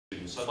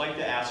students. So I'd like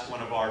to ask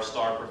one of our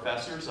star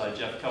professors,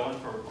 Jeff Cohen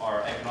from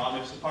our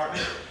economics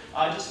department,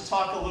 just to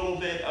talk a little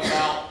bit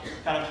about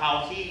kind of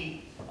how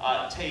he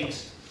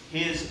takes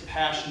his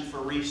passion for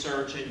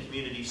research and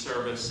community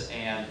service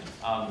and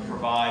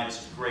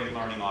provides great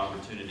learning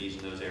opportunities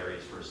in those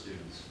areas for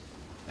students.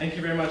 Thank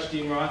you very much,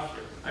 Dean Roth.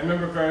 I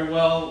remember very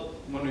well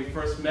when we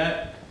first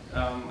met.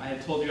 I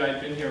had told you I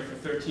had been here for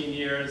 13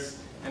 years,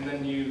 and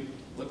then you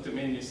looked at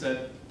me and you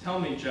said, "Tell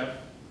me, Jeff,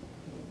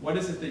 what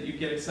is it that you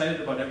get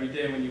excited about every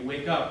day when you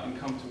wake up and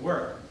come to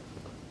work?"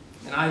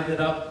 And I lit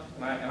up,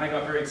 and I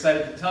got very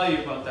excited to tell you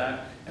about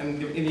that.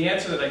 And the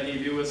answer that I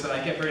gave you was that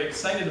I get very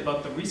excited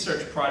about the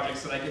research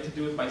projects that I get to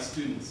do with my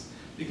students,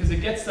 because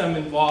it gets them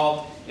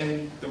involved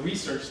in the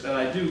research that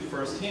I do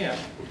firsthand.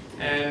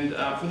 And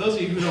for those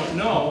of you who don't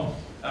know,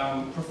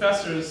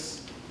 professors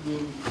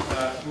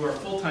who are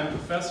full-time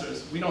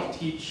professors, we don't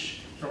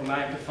teach from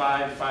 9 to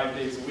 5, 5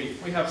 days a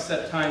week. We have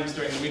set times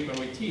during the week when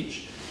we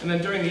teach. And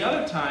then during the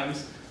other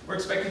times, we're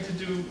expected to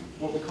do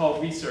what we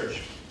call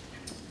research,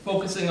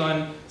 focusing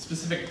on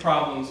specific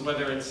problems,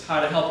 whether it's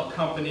how to help a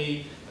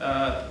company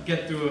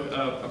get through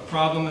a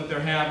problem that they're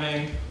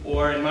having,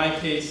 or in my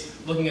case,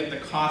 looking at the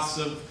costs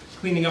of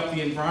cleaning up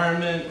the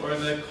environment, or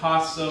the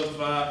costs of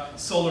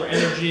solar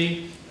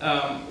energy,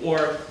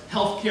 or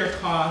healthcare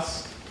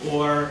costs,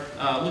 or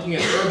looking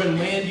at urban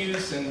land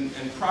use and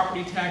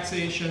property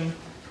taxation.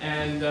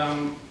 And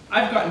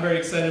I've gotten very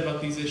excited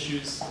about these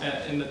issues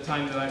in the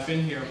time that I've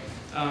been here.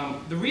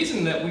 The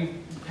reason that we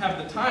have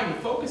the time to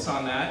focus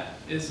on that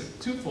is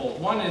twofold.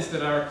 One is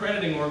that our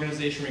accrediting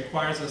organization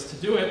requires us to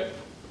do it.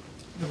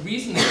 The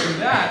reason they do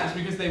that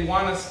is because they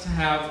want us to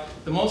have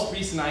the most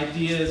recent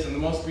ideas and the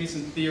most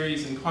recent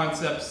theories and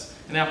concepts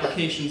and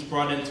applications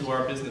brought into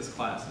our business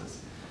classes.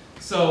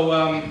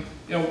 So,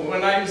 you know,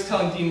 when I was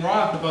telling Dean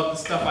Roth about the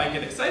stuff I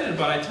get excited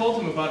about, I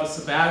told him about a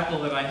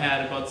sabbatical that I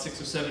had about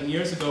 6 or 7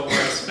 years ago,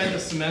 where I spent a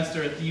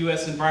semester at the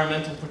U.S.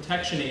 Environmental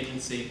Protection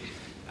Agency,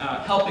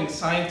 helping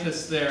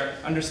scientists there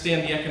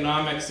understand the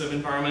economics of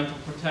environmental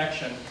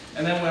protection.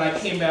 And then when I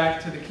came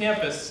back to the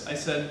campus, I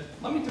said,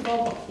 let me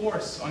develop a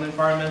course on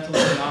environmental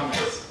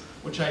economics,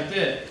 which I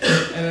did.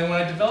 And then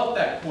when I developed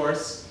that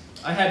course,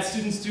 I had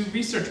students do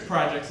research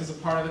projects as a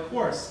part of the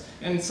course.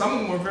 And some of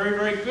them were very,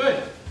 very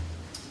good.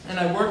 And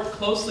I worked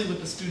closely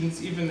with the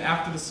students even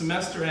after the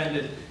semester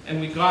ended, and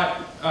we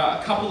got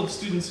a couple of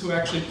students who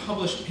actually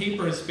published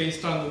papers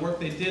based on the work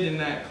they did in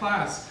that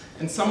class.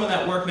 And some of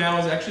that work now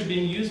is actually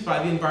being used by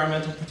the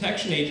Environmental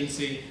Protection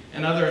Agency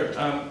and other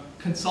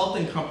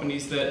consulting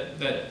companies that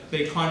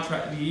they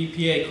contract, the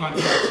EPA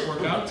contracts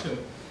work out to.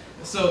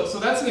 So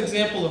that's an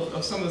example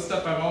of some of the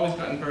stuff I've always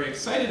gotten very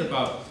excited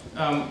about.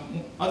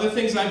 Other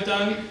things I've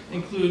done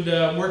include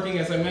working,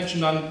 as I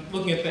mentioned, on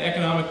looking at the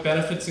economic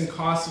benefits and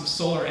costs of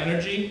solar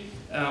energy.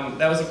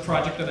 That was a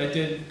project that I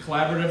did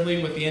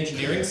collaboratively with the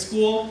engineering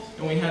school,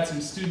 and we had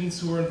some students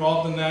who were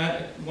involved in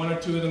that. 1 or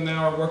 2 of them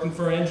now are working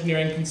for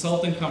engineering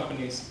consulting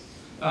companies.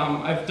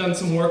 I've done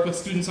some work with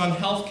students on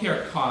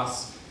healthcare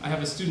costs. I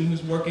have a student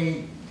who's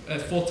working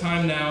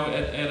full-time now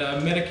at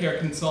a Medicare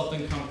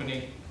consulting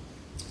company.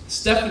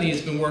 Stephanie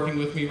has been working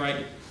with me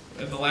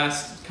the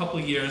last couple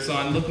of years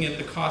on looking at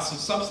the costs of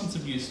substance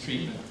abuse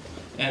treatment.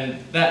 And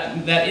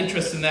that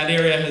interest in that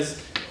area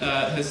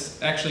has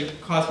actually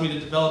caused me to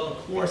develop a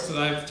course that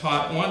I've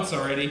taught once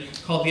already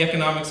called The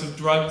Economics of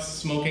Drugs,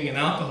 Smoking, and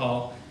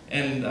Alcohol.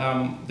 And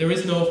there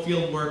is no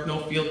field work, no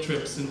field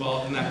trips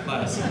involved in that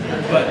class.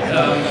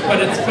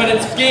 But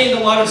it's gained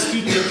a lot of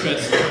student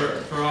interest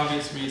for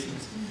obvious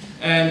reasons.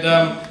 And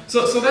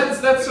so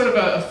that's sort of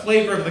a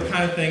flavor of the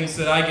kind of things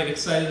that I get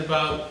excited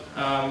about,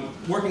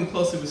 working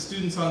closely with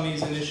students on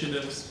these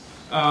initiatives.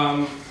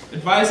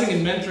 Advising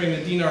and mentoring,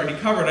 the dean already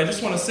covered. I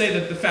just want to say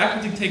that the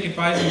faculty take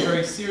advising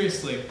very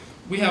seriously.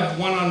 We have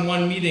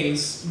one-on-one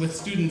meetings with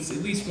students at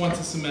least once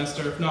a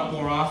semester, if not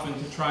more often,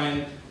 to try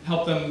and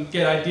help them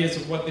get ideas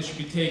of what they should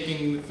be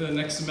taking for the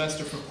next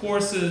semester for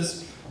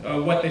courses,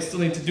 what they still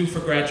need to do for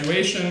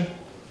graduation.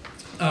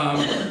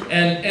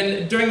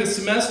 And during the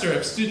semester,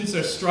 if students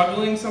are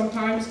struggling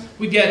sometimes,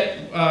 we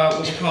get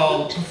what we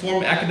call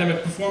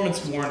academic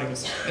performance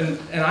warnings.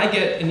 And I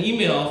get an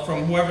email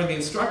from whoever the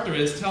instructor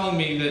is telling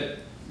me that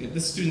the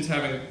student's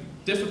having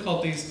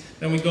difficulties.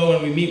 Then we go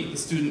and we meet with the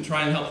student,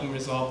 try and help them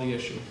resolve the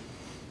issue.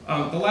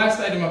 The last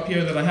item up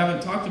here that I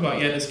haven't talked about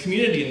yet is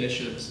community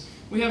initiatives.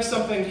 We have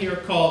something here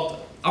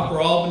called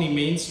Upper Albany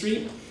Main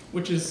Street,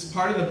 which is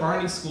part of the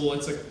Barney School.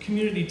 It's a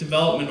community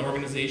development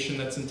organization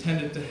that's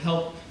intended to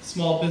help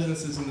small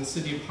businesses in the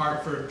city of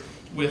Hartford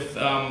with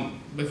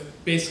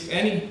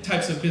any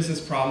types of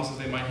business problems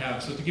that they might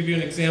have. So to give you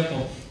an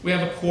example, we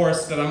have a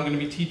course that I'm going to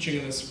be teaching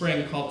in the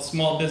spring called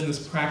Small Business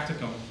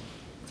Practicum.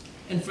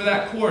 And for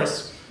that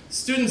course,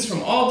 students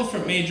from all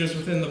different majors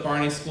within the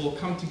Barney School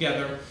come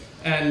together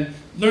and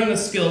learn the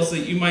skills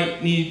that you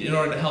might need in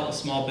order to help a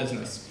small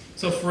business.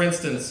 So for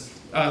instance,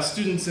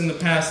 students in the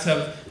past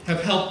have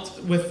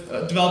helped with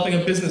developing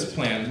a business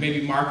plan.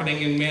 Maybe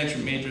marketing and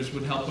management majors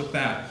would help with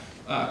that.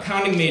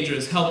 Accounting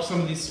majors help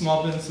some of these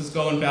small businesses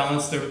go and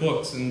balance their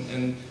books,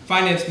 and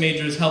finance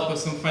majors help with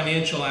some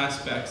financial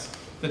aspects.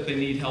 that they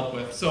need help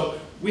with. So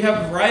we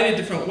have a variety of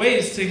different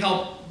ways to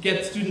help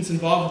get students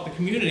involved with the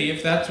community,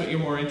 if that's what you're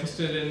more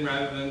interested in,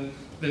 rather than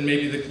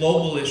maybe the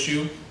global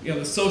issue. You know,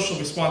 the social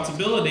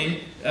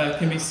responsibility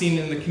can be seen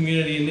in the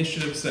community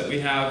initiatives that we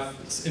have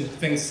in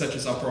things such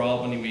as Upper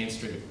Albany Main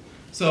Street.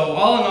 So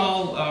all in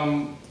all,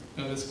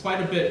 you know, there's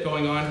quite a bit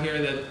going on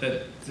here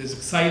that is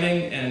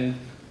exciting, and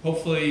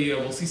hopefully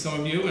we'll see some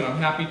of you, and I'm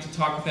happy to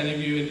talk with any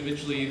of you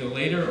individually either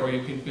later, or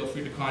you can feel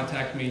free to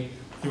contact me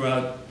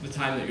throughout the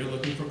time that you're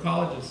looking for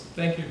colleges.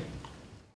 Thank you.